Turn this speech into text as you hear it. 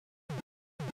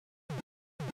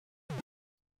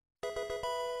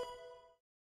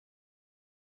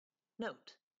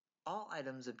Note: all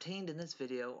items obtained in this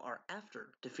video are after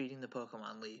defeating the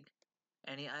Pokemon League.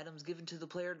 Any items given to the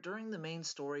player during the main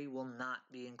story will not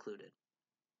be included.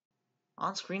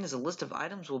 On screen is a list of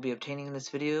items we'll be obtaining in this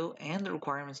video and the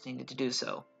requirements needed to do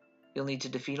so. You'll need to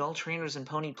defeat all trainers in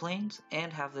Poni Plains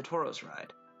and have the Tauros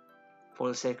ride. For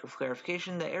the sake of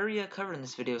clarification, the area covered in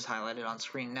this video is highlighted on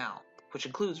screen now, which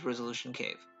includes Resolution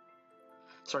Cave.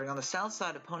 Starting on the south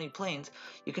side of Poni Plains,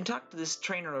 you can talk to this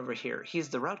trainer over here. He's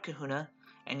the Route Kahuna,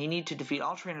 and you need to defeat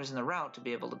all trainers in the route to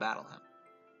be able to battle him.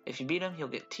 If you beat him, he'll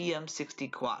get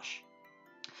TM60 Quash.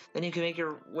 Then you can make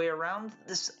your way around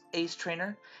this ace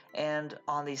trainer, and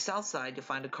on the south side you'll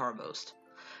find a Carboast.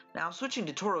 Now I'm switching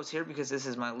to Tauros here because this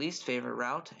is my least favorite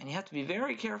route, and you have to be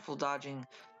very careful dodging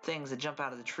things that jump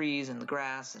out of the trees and the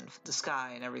grass and the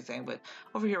sky and everything. But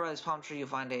over here by this palm tree you'll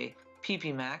find a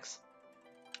PP Max.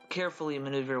 Carefully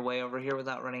maneuver your way over here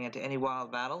without running into any wild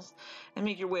battles, and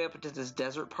make your way up into this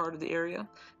desert part of the area.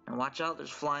 And watch out, there's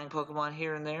flying Pokemon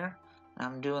here and there.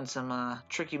 I'm doing some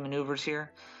tricky maneuvers here.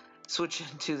 Switch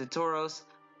into the Tauros.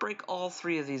 Break all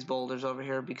three of these boulders over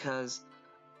here because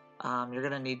you're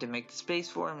going to need to make the space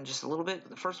for them in just a little bit.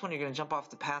 The first one, you're going to jump off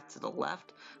the path to the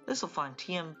left. This will find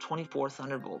TM24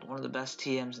 Thunderbolt, one of the best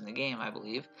TMs in the game, I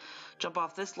believe. Jump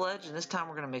off this ledge, and this time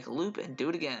we're going to make a loop and do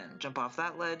it again. Jump off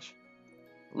that ledge.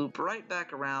 Loop right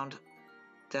back around.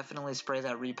 Definitely spray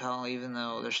that repel even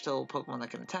though there's still Pokemon that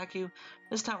can attack you.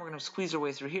 This time we're going to squeeze our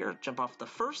way through here, jump off the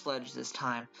first ledge this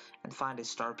time, and find a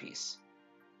star piece.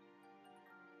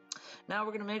 Now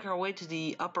we're going to make our way to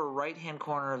the upper right hand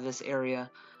corner of this area.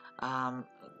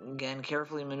 Again,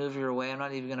 carefully maneuver your way. I'm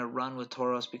not even going to run with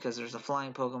Tauros because there's a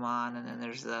flying Pokemon, and then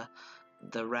there's the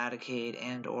Raticate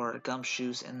and or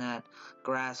Gumshoos in that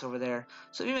grass over there.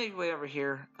 So if you make your way over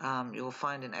here, you'll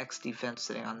find an X defense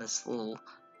sitting on this little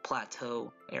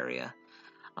plateau area.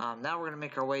 Now we're going to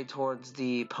make our way towards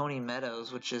the Poni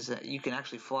Meadows, which is you can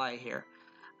actually fly here.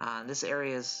 This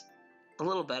area is a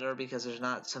little better because there's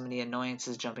not so many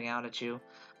annoyances jumping out at you,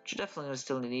 but you're definitely going to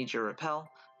still need your repel.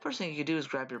 First thing you can do is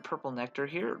grab your purple nectar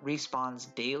here. It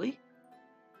respawns daily.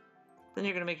 Then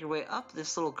you're going to make your way up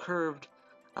this little curved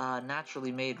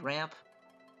naturally made ramp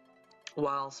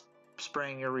while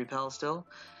spraying your repel still.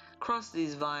 Cross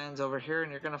these vines over here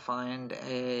and you're going to find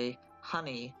a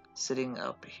honey sitting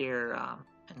up here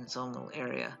in its own little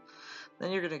area.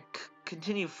 Then you're going to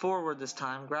continue forward this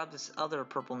time, grab this other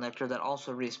purple nectar that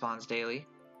also respawns daily,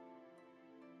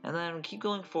 and then keep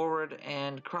going forward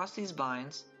and cross these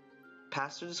vines,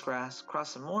 pass through this grass,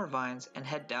 cross some more vines, and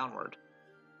head downward.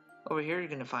 Over here you're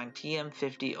going to find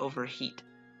TM50 Overheat.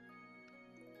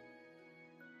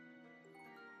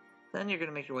 Then you're going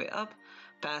to make your way up,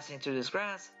 passing through this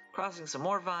grass, crossing some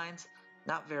more vines.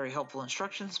 Not very helpful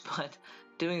instructions, but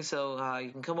doing so,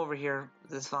 you can come over here,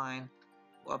 this vine,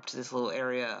 up to this little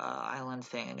area, island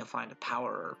thing, and you'll find a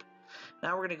power herb.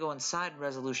 Now we're going to go inside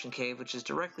Resolution Cave, which is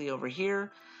directly over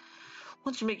here.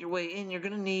 Once you make your way in, you're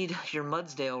going to need your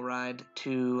Mudsdale ride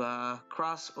to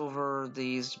cross over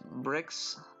these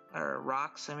bricks, or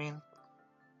rocks, I mean.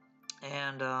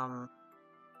 And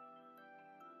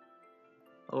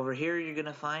over here you're going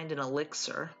to find an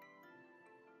elixir.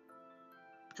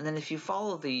 And then if you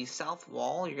follow the south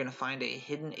wall, you're going to find a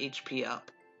hidden HP up.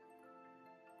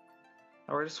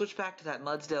 Now we're going to switch back to that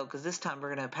Mudsdale because this time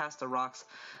we're going to pass the rocks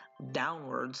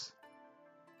downwards.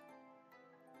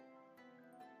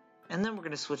 And then we're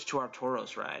going to switch to our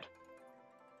Tauros ride.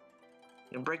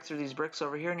 You're going to break through these bricks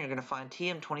over here and you're going to find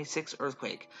TM26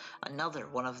 Earthquake. Another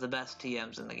one of the best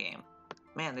TMs in the game.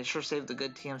 Man, they sure saved the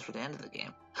good TMs for the end of the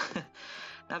game.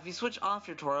 Now if you switch off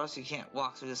your Tauros, you can't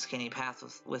walk through this skinny path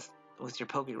with your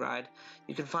Poke Ride.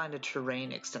 You can find a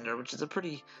Terrain Extender, which is a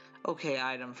pretty okay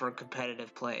item for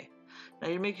competitive play. Now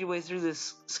you make your way through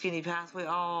this skinny pathway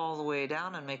all the way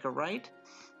down and make a right.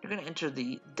 You're going to enter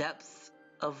the depth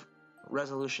of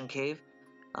Resolution Cave.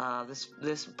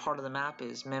 This part of the map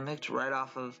is mimicked right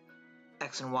off of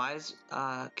X and Y's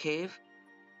cave.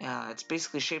 It's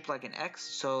basically shaped like an X,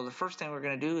 so the first thing we're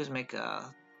going to do is make the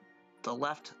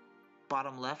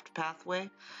bottom left pathway.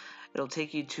 It'll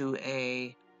take you to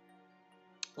a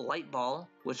light ball,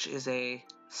 which is a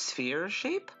sphere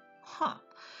shape.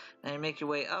 Then you make your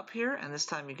way up here, and this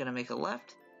time you're going to make a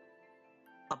left,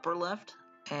 upper left,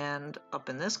 and up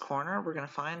in this corner we're going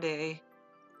to find a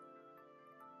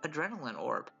adrenaline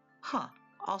orb.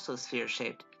 Also sphere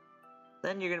shaped.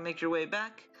 Then you're going to make your way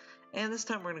back, and this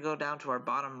time we're going to go down to our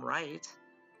bottom right,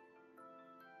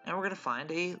 and we're going to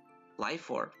find a life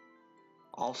orb.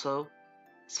 Also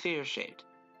sphere shaped.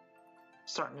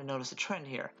 Starting to notice a trend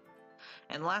here.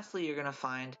 And lastly, you're going to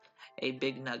find a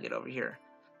big nugget over here.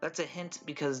 That's a hint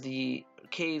because the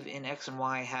cave in X and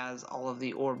Y has all of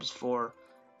the orbs for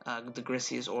the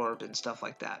Grisius orb and stuff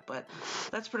like that. But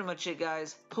that's pretty much it,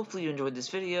 guys. Hopefully you enjoyed this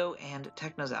video, and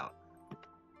Techno's out.